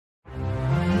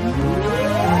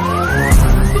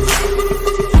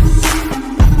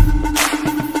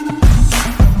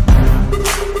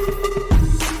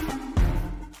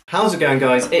How's it going,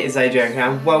 guys? It is AJ here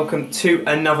and welcome to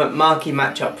another Marquee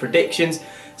matchup predictions.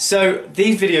 So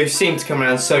these videos seem to come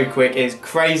around so quick, it's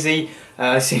crazy.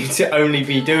 I seem to only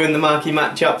be doing the Marquee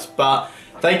matchups, but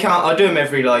they can't. I do them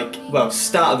every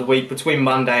start of the week between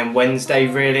Monday and Wednesday.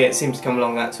 Really, it seems to come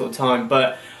along that sort of time,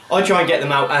 but I try and get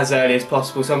them out as early as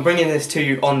possible. So I'm bringing this to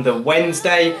you on the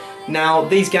Wednesday. Now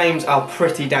these games are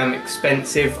pretty damn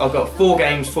expensive. I've got 4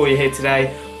 games for you here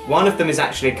today. One of them is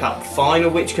actually a cup final,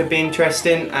 which could be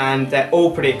interesting, and they're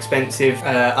all pretty expensive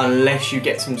unless you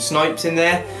get some snipes in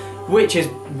there, which is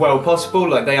well possible.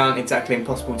 Like, they aren't exactly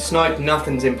impossible to snipe,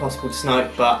 nothing's impossible to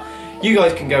snipe, but you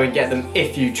guys can go and get them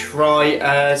if you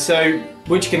try. So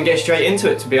we're just going to get straight into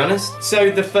it, to be honest. So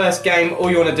the first game,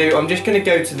 all you want to do, I'm just going to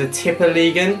go to the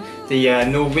Tippeligaen, the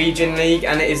Norwegian league,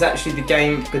 and it is actually the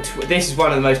game between, this is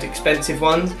one of the most expensive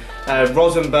ones,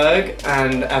 Rosenborg,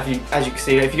 and as you can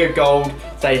see, if you go gold,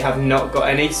 they have not got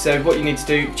any. So what you need to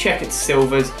do, check its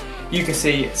silvers. You can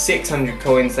see 600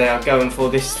 coins they are going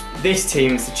for. This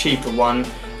team is the cheaper one.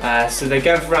 So they're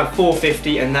going for around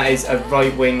 450, and that is a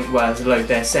right wing, well, there's a load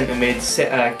there, centre mid,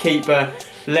 keeper,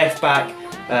 left back,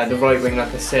 the right wing,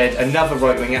 like I said, another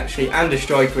right wing actually, and a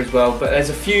striker as well. But there's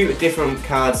a few different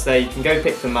cards there, you can go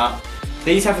pick them up.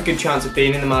 These have a good chance of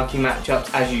being in the Marquee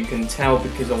matchups, as you can tell,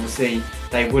 because obviously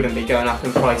they wouldn't be going up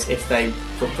in price if they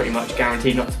were pretty much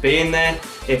guaranteed not to be in there.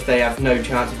 If they have no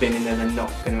chance of being in there, they're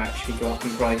not going to actually go up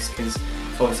in price, because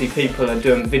obviously people are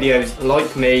doing videos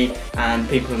like me, and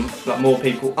more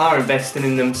people are investing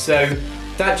in them. So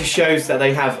that just shows that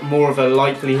they have more of a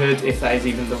likelihood, if that is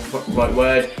even the right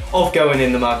word, of going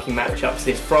in the Marquee matchups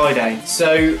this Friday.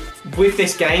 So with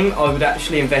this game, I would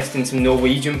actually invest in some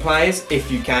Norwegian players if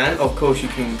you can. Of course, you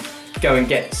can go and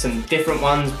get some different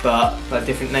ones, but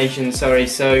different nations, sorry.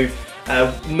 So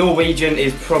Norwegian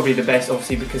is probably the best,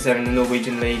 obviously, because they're in the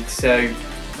Norwegian league. So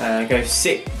go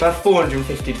about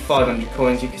 450 to 500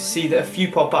 coins. You can see that a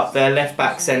few pop up there: left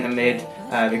back, centre mid,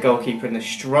 the goalkeeper, and the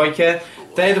striker.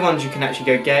 They're the ones you can actually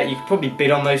go get. You can probably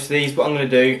bid on most of these. What I'm going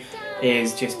to do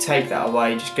is just take that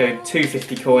away. Just go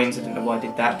 250 coins. I don't know why I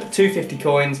did that, but 250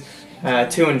 coins.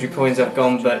 200 coins I've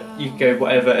gone, but you can go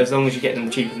whatever, as long as you get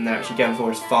them cheaper than they're actually going for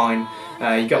is fine.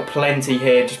 You've got plenty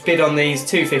here. Just bid on these,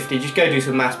 250. Just go do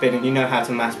some mass bidding. You know how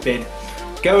to mass bid.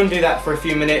 Go and do that for a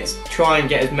few minutes. Try and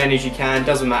get as many as you can.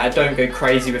 Doesn't matter. Don't go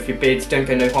crazy with your bids. Don't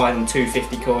go no higher than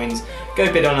 250 coins.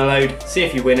 Go bid on a load. See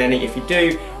if you win any. If you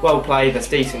do, well played. That's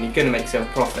decent. You're going to make yourself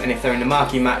a profit. And if they're in the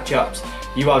Marquee matchups,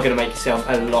 you are going to make yourself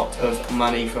a lot of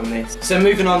money from this. So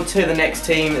moving on to the next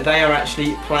team, they are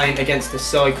actually playing against a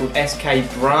side called SK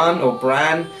Bran or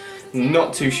Bran.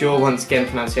 Not too sure, once again,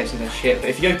 pronunciations are shit.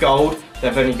 But if you go gold,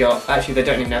 they've only got, actually they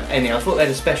don't even have any. I thought they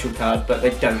had a special card, but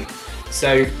they don't.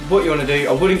 So what you want to do,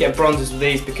 I wouldn't get bronzes with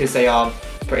these because they are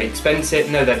pretty expensive.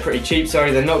 No, they're pretty cheap,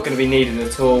 sorry. They're not going to be needed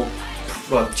at all.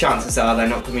 Well, chances are they're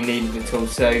not going to be needed at all.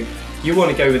 So you want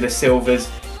to go with the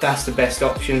silvers. That's the best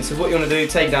option. So what you want to do,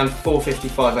 take down 450,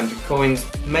 500 coins,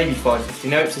 maybe 550.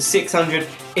 Nope, so 600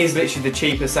 is literally the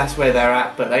cheapest. That's where they're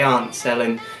at, but they aren't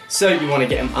selling. So you want to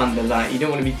get them under that. You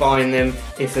don't want to be buying them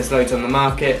if there's loads on the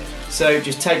market. So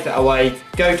just take that away,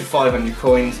 go to 500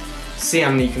 coins, see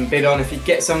how many you can bid on. If you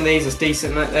get some of these, that's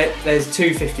decent. There's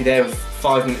 250 there with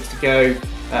 5 minutes to go,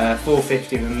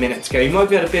 450 with a minute to go. You might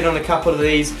be able to bid on a couple of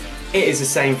these. It is the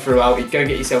same throughout. You go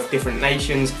get yourself different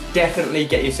nations. Definitely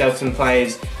get yourself some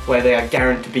players where they are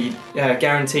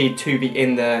guaranteed to be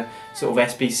in the sort of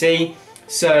SBC.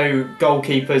 So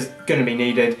goalkeepers going to be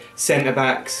needed. Centre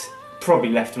backs,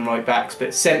 probably left and right backs,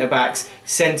 but centre backs,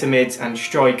 centre mids, and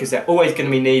strikers, they're always going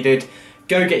to be needed.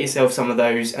 Go get yourself some of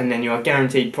those, and then you are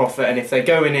guaranteed profit. And if they're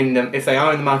going in them, if they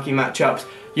are in the Marquee matchups,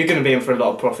 you're going to be in for a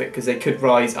lot of profit, because they could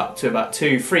rise up to about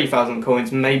 2,000–3,000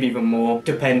 coins, maybe even more,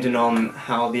 depending on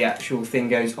how the actual thing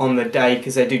goes on the day,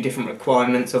 because they do different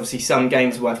requirements. Obviously, some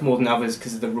games are worth more than others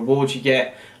because of the rewards you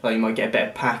get. Like, you might get a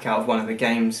better pack out of one of the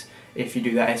games if you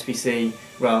do that SBC,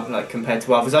 well, like compared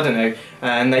to others. I don't know.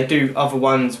 And they do other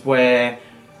ones where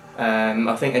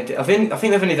I think they've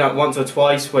only done it once or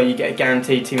twice, where you get a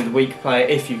guaranteed team of the week player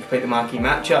if you complete the Marquee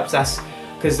matchups. That's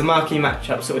because the Marquee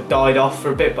matchup sort of died off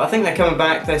for a bit, but I think they're coming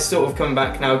back. They're sort of coming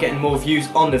back now, getting more views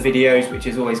on the videos, which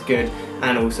is always good,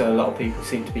 and also a lot of people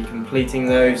seem to be completing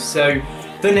those. So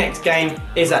the next game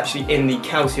is actually in the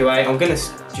Calcio A. I'm going to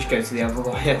just go to the other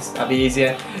one, yes, that'll be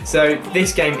easier. So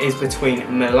this game is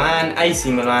between Milan,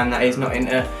 AC Milan, that is, not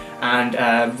Inter,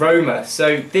 and Roma.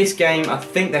 So this game, I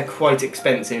think they're quite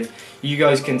expensive. You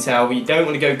guys can tell. You don't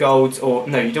want to go golds, or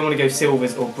no, you don't want to go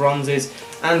silvers or bronzes,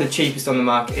 and the cheapest on the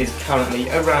market is currently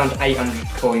around 800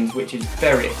 coins, which is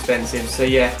very expensive. So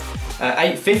yeah,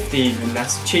 850 even,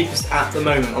 that's the cheapest at the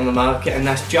moment on the market, and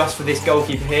that's just for this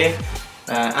goalkeeper here.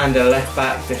 and a left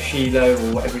back, the Shilo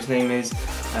or whatever his name is.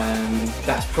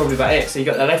 That's probably about it. So you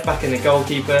got the left back and the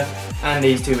goalkeeper, and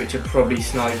these two which are probably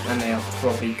sniped, and they are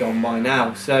probably gone by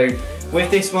now. So with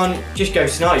this one, just go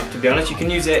snipe, to be honest. You can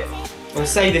use it, I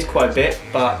say this quite a bit,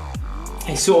 but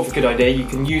it's sort of a good idea. You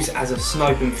can use it as a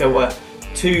sniping filter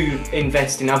to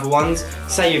invest in other ones.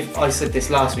 Say I said this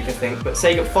last week I think, but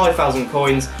say you got 5,000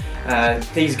 coins,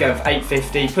 these are going for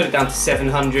 850, put it down to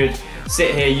 700,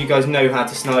 sit here, you guys know how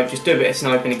to snipe, just do a bit of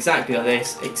sniping exactly like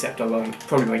this, except I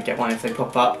probably won't get one if they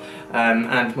pop up,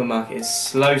 and my market is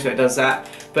slow so it does that.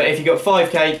 But if you've got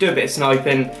 5k, do a bit of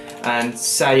sniping, and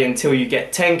say until you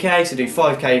get 10k, so do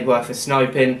 5k worth of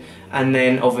sniping, and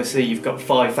then obviously you've got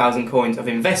 5,000 coins of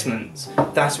investments.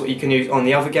 That's what you can use on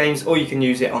the other games, or you can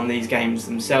use it on these games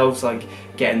themselves, like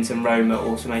getting some Roma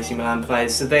or some AC Milan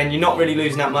players. So then you're not really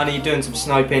losing that money, you're doing some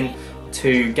sniping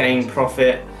to gain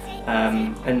profit,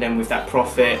 and then with that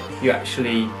profit you're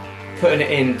actually putting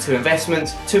it into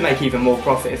investments to make even more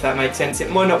profit, if that makes sense. It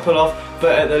might not pull off,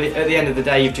 but at the end of the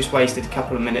day you've just wasted a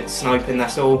couple of minutes sniping,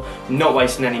 that's all. Not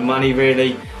wasting any money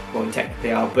really. Well, you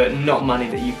technically are, but not money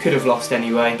that you could have lost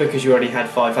anyway because you already had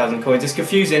 5,000 coins. It's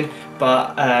confusing,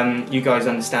 but you guys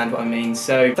understand what I mean.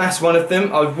 So that's one of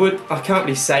them. I can't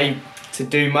really say to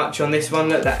do much on this one.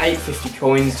 That the 850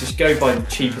 coins, just go buy the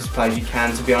cheapest players you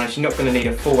can, to be honest. You're not going to need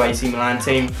a full AC Milan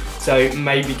team, so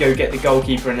maybe go get the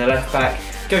goalkeeper and the left back.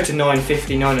 Go to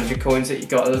 950, 900 coins that you've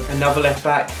got another left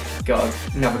back, got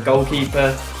another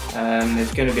goalkeeper.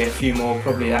 There's going to be a few more,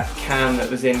 probably that Cam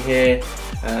that was in here.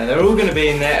 They're all going to be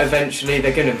in there eventually.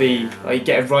 They're going to be, like, you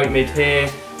get a right mid here.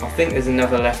 I think there's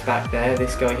another left back there,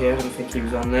 this guy here, I don't think he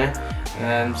was on there.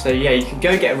 So yeah, you can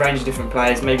go get a range of different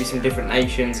players, maybe some different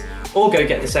nations, or go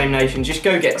get the same nation. Just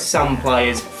go get some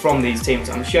players from these teams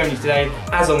I'm showing you today.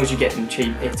 As long as you get them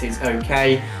cheap, it is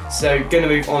okay. So going to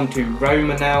move on to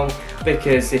Roma now,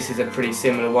 because this is a pretty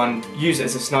similar one. Use it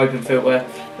as a sniping filter.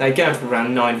 They're going for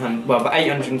around 900, well, about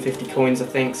 850 coins I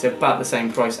think, so about the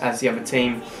same price as the other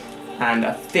team. And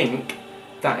I think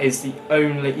that is the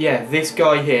only, yeah, this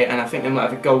guy here, and I think they might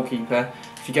have a goalkeeper.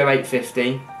 If you go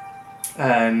 850,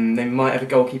 they might have a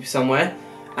goalkeeper somewhere.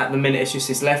 At the minute it's just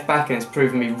this left back, and it's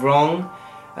proven me wrong.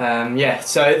 Yeah,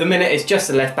 so at the minute it's just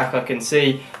the left back I can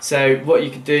see. So what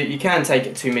you could do, you can take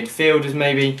it to midfielders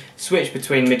maybe, switch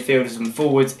between midfielders and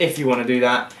forwards if you want to do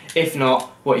that. If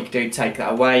not, what you could do, take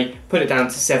that away, put it down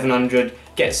to 700,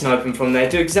 get sniping from there,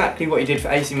 do exactly what you did for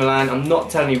AC Milan. I'm not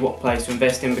telling you what players to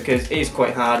invest in because it is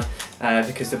quite hard,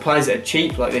 because the players that are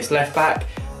cheap, like this left back,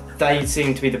 they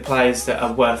seem to be the players that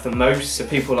are worth the most. So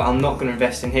people are, I'm not going to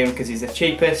invest in him because he's the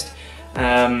cheapest.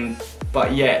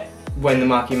 But yet, when the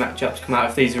marquee matchups come out,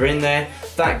 if these are in there,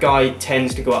 that guy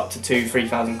tends to go up to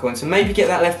 2,000-3,000 coins. So maybe get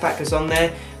that left back that's on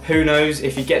there. Who knows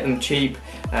if you get them cheap.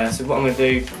 So what I'm going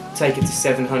to do, take it to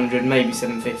 700, maybe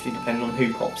 750, depending on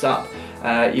who pops up.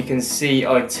 You can see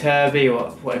Iturbi,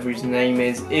 or whatever his name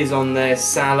is on there.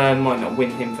 Salah, might not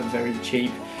win him for very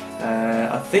cheap.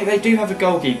 I think they do have a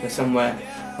goalkeeper somewhere.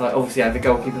 Like, obviously I have a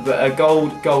goalkeeper, but a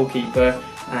gold goalkeeper,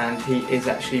 and he is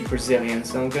actually Brazilian.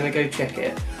 So I'm going to go check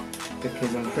it,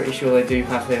 because I'm pretty sure they do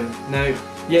have him. No,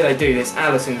 yeah they do, this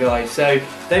Alisson guy. So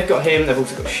they've got him, they've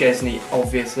also got Szczesny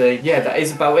obviously. Yeah, that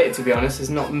is about it, to be honest.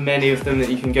 There's not many of them that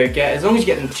you can go get. As long as you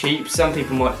get them cheap, some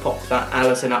people might pop that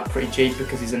Alisson up pretty cheap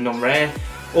because he's a non-rare.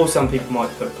 Or some people might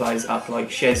put players up like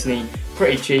Szczesny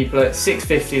pretty cheap, like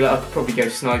 650, like I could probably go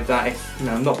snipe that if, you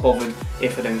know, I'm not bothered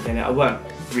if I don't get it. I weren't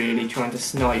really trying to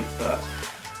snipe, but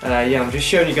yeah, I'm just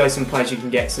showing you guys some players you can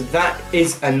get. So that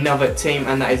is another team,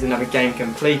 and that is another game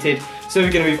completed. So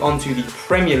we're going to move on to the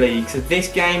Premier League. So this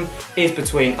game is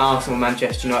between Arsenal and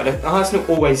Manchester United. Arsenal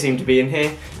always seem to be in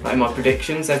here, like in my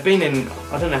predictions. They've been in,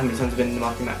 I don't know how many times they've been in the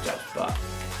marquee matchups, but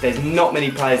there's not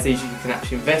many players these you can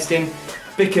actually invest in,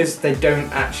 because they don't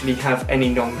actually have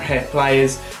any non-rare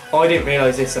players. I didn't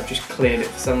realise this, I've just cleared it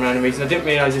for some random reason. I didn't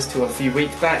realise this till a few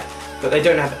weeks back, but they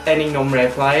don't have any non-rare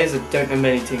players. I don't know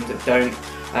many teams that don't.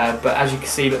 But as you can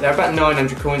see, look, they're about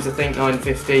 900 coins, I think,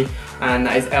 950, and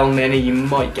that is El Neni. You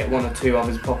might get one or two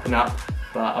others popping up,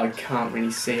 but I can't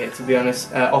really see it, to be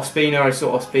honest. Ospina, I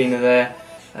saw Ospina there,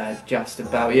 just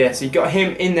about, yeah, so you got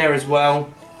him in there as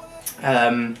well.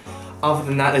 Other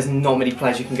than that, there's not many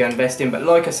players you can go invest in, but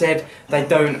like I said, they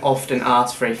don't often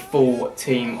ask for a full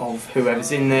team of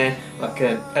whoever's in there, like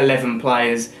 11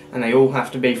 players, and they all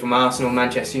have to be from Arsenal,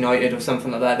 Manchester United or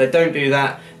something like that. They don't do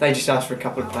that, they just ask for a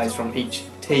couple of players from each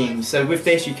team. So with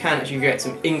this, you can actually get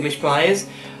some English players,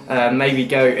 maybe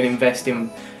go and invest in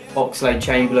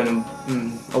Oxlade-Chamberlain,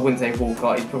 and I wouldn't say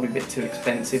Walcott, he's probably a bit too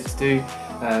expensive to do.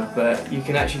 But you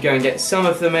can actually go and get some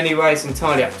of them anyway. It's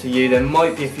entirely up to you. There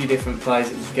might be a few different players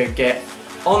that you can go get.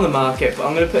 on the market, but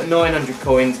I'm going to put 900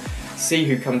 coins, see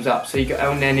who comes up. So you got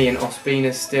El Neni and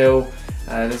Ospina still.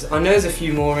 I know there's a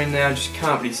few more in there, I just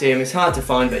can't really see them. It's hard to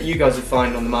find, but you guys will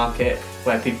find on the market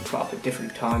where people put up at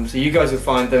different times. So you guys will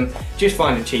find them. Just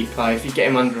find a cheap player. If you get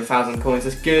him under 1,000 coins,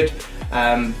 that's good.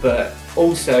 But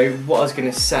also, what I was going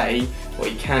to say,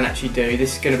 what you can actually do,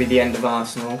 this is going to be the end of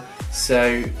Arsenal.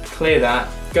 So clear that,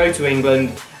 go to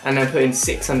England, and then put in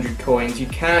 600 coins. You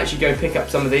can actually go pick up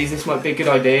some of these. This might be a good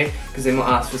idea because they might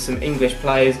ask for some English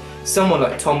players. Someone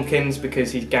like Tompkins,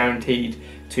 because he's guaranteed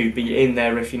to be in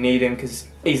there if you need him because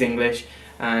he's English,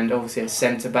 and obviously a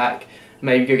centre back.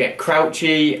 Maybe go get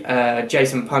Crouchy,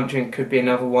 Jason Puncheon could be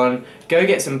another one. Go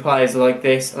get some players like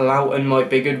this. Loughton might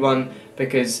be a good one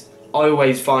because I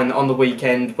always find that on the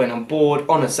weekend when I'm bored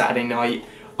on a Saturday night,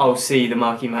 I'll see the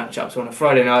marquee matchups on a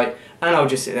Friday night and I'll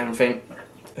just sit there and think,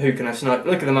 who can I snipe?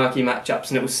 Look at the marquee matchups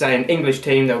and it will say an English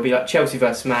team, there will be like Chelsea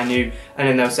versus Man U, and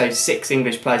then they'll say 6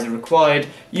 English players are required.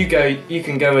 You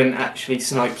can go and actually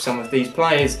snipe some of these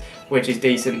players, which is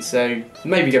decent, so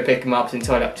maybe go pick them up, it's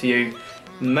entirely up to you.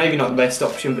 Maybe not the best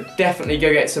option, but definitely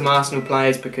go get some Arsenal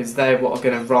players because they're what are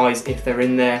going to rise if they're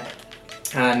in there.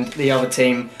 And the other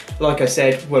team, like I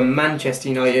said, were Manchester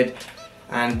United,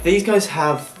 and these guys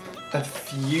have a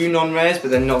few non-rares, but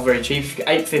they're not very cheap. You've got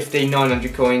 850,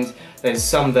 900 coins. There's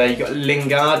some there. You've got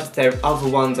Lingard. There are other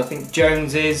ones. I think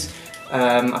Jones is.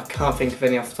 I can't think of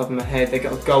any off the top of my head. They've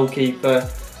got a goalkeeper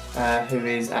who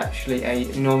is actually a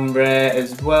non-rare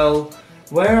as well.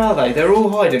 Where are they? They're all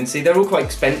hiding. See, they're all quite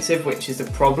expensive, which is a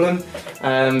problem.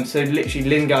 So literally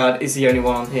Lingard is the only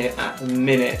one on here at the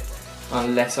minute.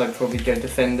 Unless I probably go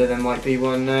defender, there might be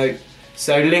one. No.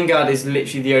 So Lingard is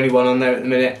literally the only one on there at the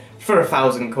minute for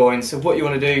 1,000 coins. So what you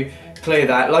want to do, clear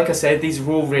that. Like I said, these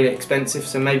are all really expensive,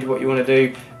 so maybe what you want to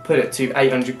do, put it to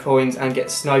 800 coins and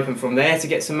get sniping from there to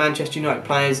get some Manchester United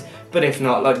players. But if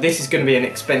not, like this is going to be an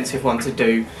expensive one to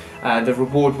do. The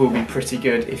reward will be pretty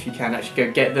good if you can actually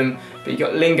go get them. But you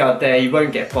got Lingard there, you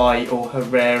won't get Bai or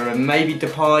Herrera. Maybe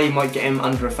Depay, you might get him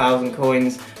under 1,000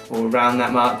 coins or around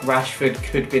that mark. Rashford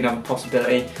could be another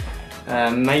possibility.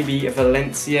 Maybe a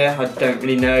Valencia, I don't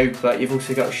really know, but you've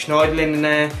also got Schneiderlin in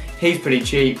there, he's pretty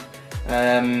cheap.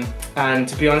 And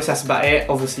to be honest, that's about it.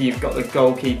 Obviously you've got the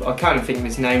goalkeeper, I can't even think of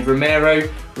his name,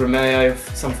 Romero,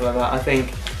 something like that I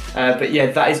think. But yeah,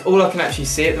 that is all I can actually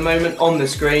see at the moment on the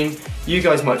screen. You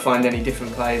guys might find any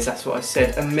different players, that's what I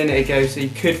said a minute ago, so you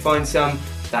could find some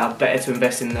that are better to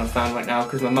invest in than I've found right now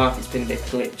because my market's been a bit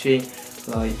glitchy.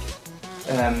 Like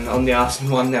on the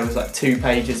Arsenal one there was like 2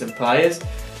 pages of players,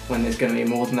 when there's going to be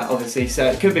more than that obviously, so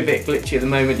it could be a bit glitchy at the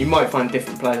moment. You might find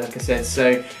different players like I said,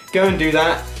 so go and do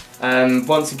that.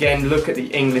 Once again, look at the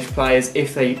English players.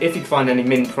 If you find any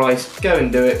min price, go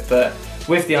and do it, but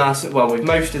with the Arsenal, well, with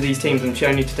most of these teams I'm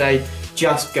showing you today,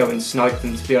 just go and snipe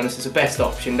them. To be honest, it's the best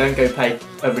option. Don't go pay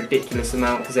a ridiculous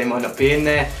amount because they might not be in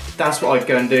there. That's what I'd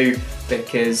go and do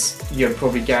because you're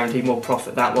probably guaranteed more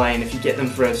profit that way, and if you get them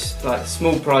for a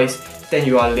small price, then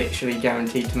you are literally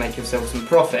guaranteed to make yourself some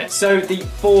profit. So the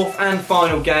 4th and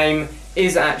final game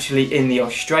is actually in the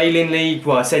Australian League.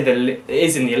 Well, I say it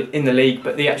is in the league,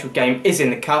 but the actual game is in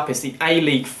the cup. It's the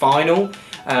A-League final,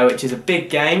 which is a big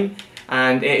game,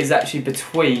 and it is actually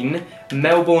between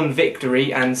Melbourne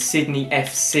Victory and Sydney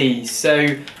FC.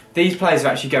 So these players are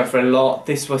actually going for a lot.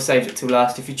 This was saved it till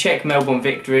last. If you check Melbourne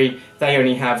Victory, they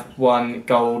only have 1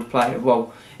 gold player.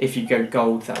 Well, if you go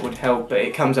gold, that would help, but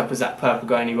it comes up as that purple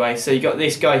guy anyway. So you got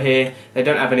this guy here. They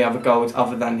don't have any other golds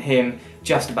other than him.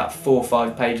 Just about 4 or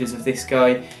 5 pages of this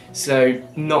guy. So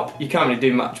you can't really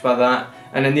do much by that.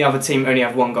 And then the other team only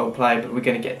have 1 gold player, but we're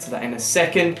going to get to that in a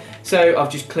second. So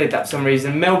I've just cleared that for some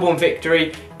reason. Melbourne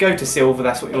Victory, go to silver,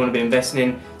 that's what you want to be investing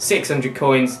in. 600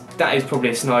 coins, that is probably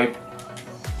a snipe.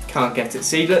 Can't get it.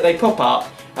 See, look, they pop up.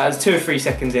 There's 2 or 3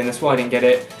 seconds in, that's why I didn't get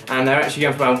it. And they're actually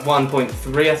going for around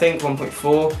 1.3, I think,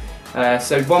 1.4.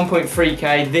 So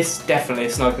 1.3k, this is definitely a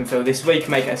sniping field. This week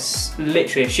make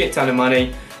literally a shit ton of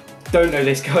money. Don't know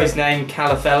this guy's name,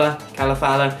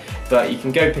 Calafala, but you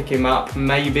can go pick him up,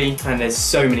 maybe. And there's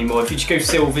so many more. If you just go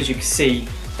silvers, you can see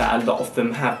that a lot of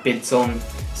them have bids on.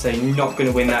 So you're not going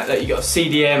to win that. You've got a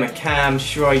CDM, a cam,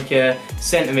 striker,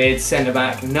 centre mid, centre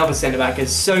back, another centre back. There's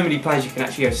so many players you can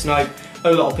actually go snipe.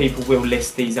 A lot of people will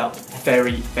list these up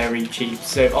very, very cheap.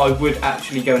 So I would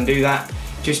actually go and do that.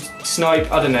 Just snipe,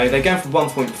 I don't know, they're going for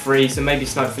 1.3, so maybe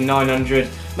snipe for 900,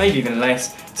 maybe even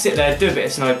less. Sit there, do a bit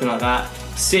of sniping like that.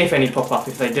 See if any pop up.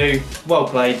 If they do, well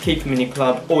played, keep them in your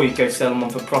club, or you go sell them on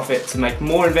for profit to make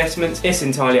more investments. It's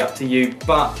entirely up to you,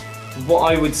 but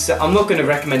what I would say, I'm not going to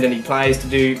recommend any players to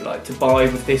do to buy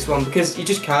with this one, because you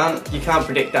just can't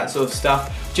predict that sort of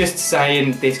stuff. Just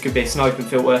saying this could be a sniping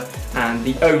filter, and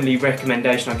the only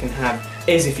recommendation I can have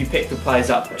is if you pick the players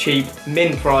up cheap,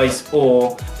 min price,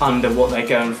 or under what they're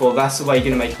going for. That's the way you're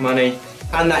going to make money,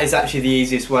 and that is actually the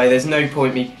easiest way. There's no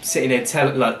point me sitting here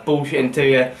bullshitting to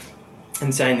you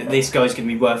and saying that this guy's going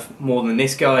to be worth more than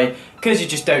this guy, because you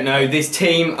just don't know. This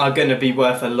team are going to be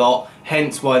worth a lot,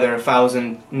 hence why they're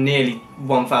 1,000, nearly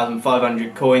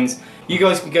 1,500 coins. You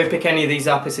guys can go pick any of these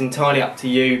up, it's entirely up to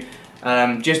you.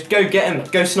 Just go get them,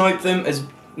 go snipe them as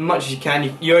much as you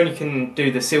can. You only can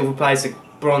do the silver players, the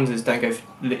bronzes don't go for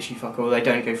literally fuck all, they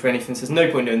don't go for anything, so there's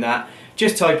no point doing that.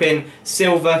 Just type in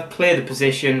silver, clear the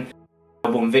position,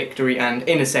 one victory, and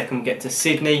in a second we'll get to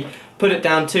Sydney. Put it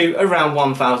down to around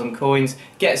 1,000 coins,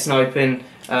 get sniping.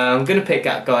 I'm going to pick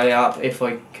that guy up if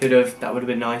I could have, that would have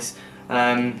been nice.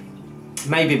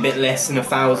 Maybe a bit less than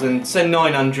 1,000, so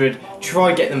 900,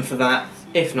 try get them for that,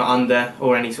 if not under,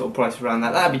 or any sort of price around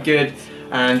that, that'd be good.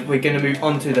 And we're going to move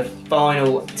on to the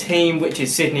final team, which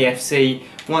is Sydney FC.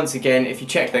 Once again, if you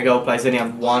check their goal players, they only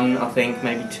have one, I think,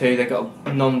 maybe two. They've got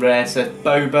a non-rare, so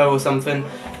Bobo or something.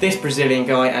 This Brazilian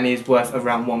guy, and he's worth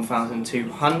around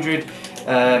 1,200.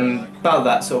 About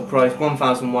that sort of price,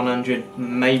 1,100,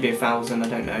 maybe 1,000, I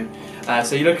don't know.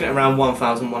 So you're looking at around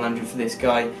 1,100 for this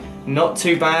guy. Not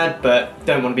too bad, but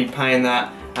don't want to be paying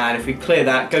that. And if we clear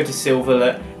that, go to silver,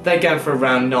 look, they're going for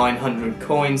around 900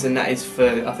 coins, and that is for,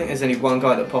 I think there's only one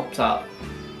guy that popped up.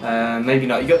 Maybe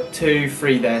not, you got 2,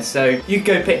 3 there, so you can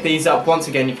go pick these up. Once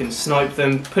again, you can snipe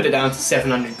them, put it down to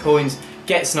 700 coins,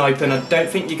 get sniping. I don't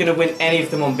think you're going to win any of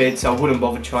them on bid, so I wouldn't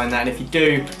bother trying that, and if you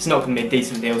do, it's not going to be a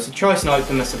decent deal, so try snipe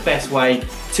them. That's the best way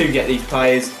to get these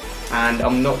players. And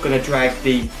I'm not going to drag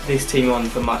this team on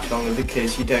for much longer,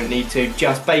 because you don't need to.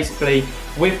 Just basically,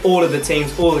 with all of the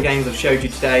teams, all the games I've showed you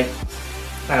today,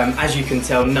 as you can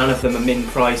tell, none of them are min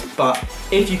price, but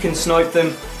if you can snipe them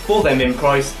for their min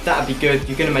price, that'd be good.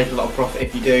 You're going to make a lot of profit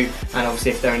if you do, and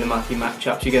obviously if they're in the marquee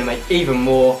matchups, you're going to make even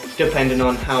more, depending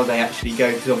on how they actually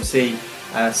go, because obviously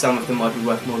some of them might be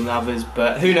worth more than others,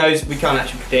 but who knows, we can't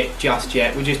actually predict just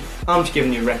yet. I'm just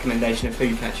giving you a recommendation of who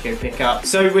you can actually go pick up.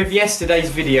 So with yesterday's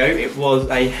video, it was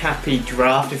a happy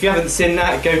draft. If you haven't seen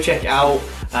that, go check it out.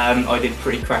 I did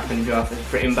pretty crap in the draft, it was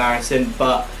pretty embarrassing,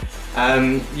 but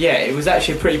yeah, it was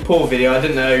actually a pretty poor video. I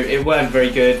don't know, it weren't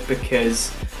very good because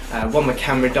one, my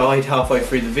camera died halfway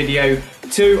through the video.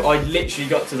 2, I literally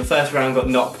got to the first round, got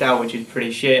knocked out, which is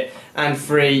pretty shit. And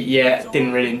 3, yeah,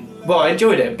 didn't really, well, I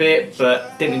enjoyed it a bit,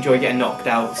 but didn't enjoy getting knocked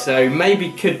out. So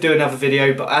maybe could do another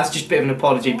video, but that's just a bit of an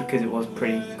apology because it was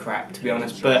pretty crap, to be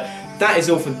honest. But that is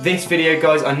all for this video,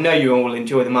 guys. I know you all will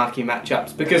enjoy the marquee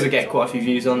matchups because I get quite a few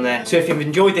views on there. So if you've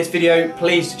enjoyed this video,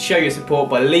 please show your support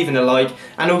by leaving a like.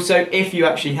 And also, if you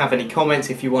actually have any comments,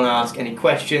 if you want to ask any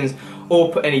questions, or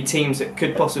put any teams that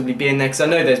could possibly be in there, because I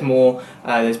know there's more,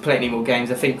 there's plenty more games.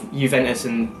 I think Juventus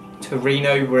and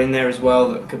Torino were in there as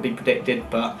well that could be predicted,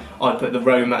 but I'd put the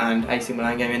Roma and AC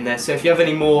Milan game in there. So if you have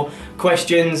any more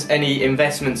questions, any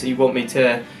investments that you want me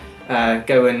to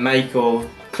go and make or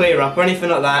clear up or anything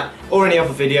like that, or any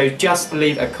other videos, just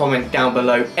leave a comment down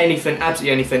below. Anything,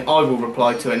 absolutely anything, I will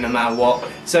reply to it no matter what.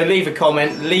 So leave a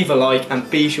comment, leave a like, and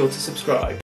be sure to subscribe.